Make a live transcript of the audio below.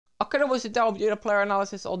can almost sit down and do a player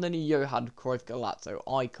analysis on the new Johan Cruyff Golazo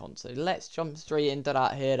icon. So let's jump straight into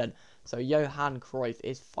that here then. So Johan Cruyff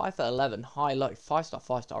is 5'11", high low,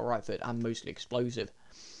 5-star right foot, and mostly explosive.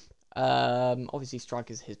 Obviously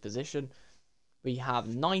striker is his position. We have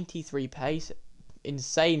 93 pace,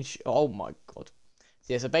 insane. Oh my god.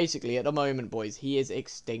 So, yeah, so basically at the moment, boys, he is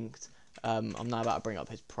extinct. I'm now about to bring up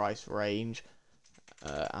his price range.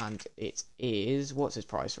 And it is, what's his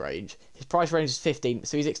price range? His price range is 15,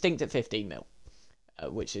 so he's extinct at 15 mil,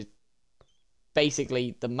 which is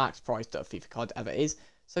basically the max price that a FIFA card ever is.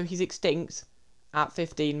 So he's extinct at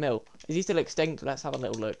 15 mil. Is he still extinct? Let's have a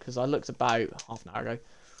little look, because I looked about half an hour ago.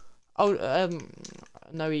 Oh,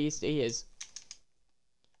 no, he is.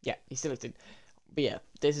 Yeah, he's still extinct. But yeah,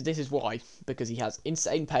 this is why, because he has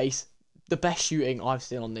insane pace, the best shooting I've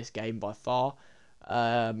seen on this game by far.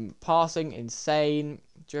 Passing, insane.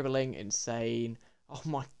 Dribbling, insane. Oh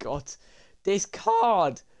my god. This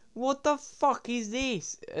card! What the fuck is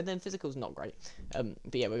this? And then physical's not great. But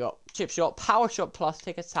yeah, we got chip shot, power shot plus,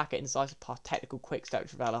 tick attacker, incisive pass, technical, quick step,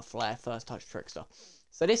 traveller, flair, first touch, trickster.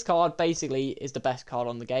 So this card basically is the best card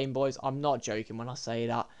on the game, boys. I'm not joking when I say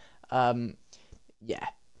that. Yeah,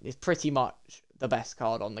 it's pretty much the best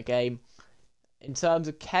card on the game. In terms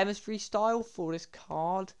of chemistry style for this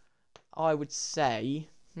card, I would say,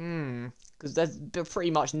 because there's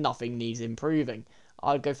pretty much nothing needs improving.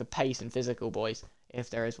 I'd go for pace and physical, boys, if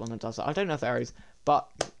there is one that does that. I don't know if there is, but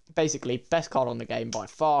basically, best card on the game by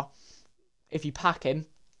far. If you pack him,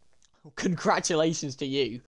 congratulations to you.